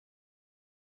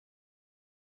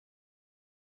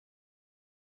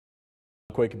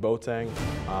Kwake Boateng,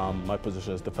 my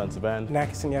position is defensive end.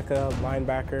 Nakasinyeka,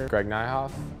 linebacker. Greg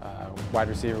Nyhoff, wide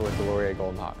receiver with the Laurier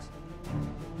Golden Hawks.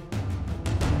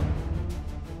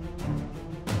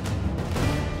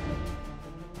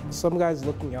 Some guys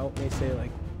looking out may say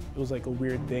like it was like a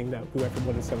weird thing that we went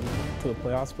from 1-7 to the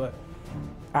playoffs, but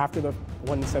after the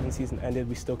 1-7 season ended,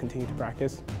 we still continued to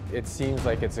practice. It seems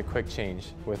like it's a quick change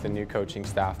with the new coaching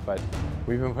staff, but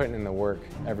we've been putting in the work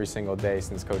every single day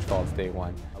since Coach Fault's day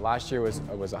one. Last year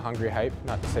was a hungry hype,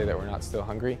 not to say that we're not still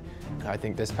hungry. I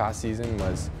think this past season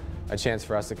was a chance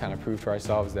for us to kind of prove to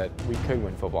ourselves that we could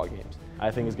win football games. I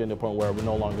think it's getting to a point where we're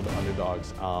no longer the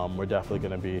underdogs. We're definitely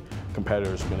going to be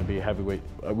competitors. We're going to be heavyweight.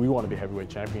 We want to be heavyweight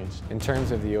champions. In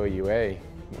terms of the OUA,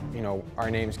 you know,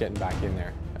 our name's getting back in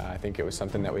there. I think it was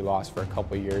something that we lost for a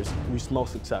couple of years. We smell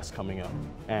success coming up,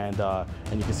 and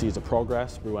you can see it's a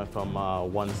progress. We went from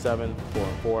 1-7,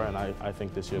 4-4, and I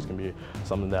think this year's going to be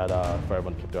something that for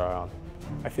everyone to keep their eye on.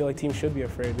 I feel like teams should be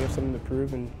afraid. We have something to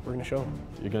prove, and we're going to show.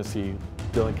 You're going to see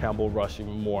Dylan Campbell rush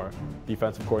even more.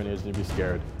 Defensive coordinators need to be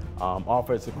scared.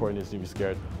 Offensive coordinators need to be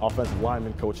scared. Offensive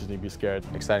linemen, coaches need to be scared.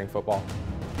 Exciting football,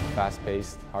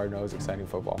 fast-paced, hard-nosed, exciting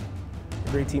football. A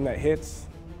great team that hits,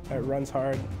 that runs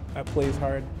hard, that plays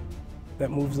hard,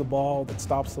 that moves the ball, that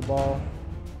stops the ball.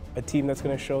 A team that's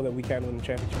going to show that we can win the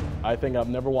championship. I think I've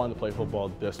never wanted to play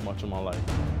football this much in my life.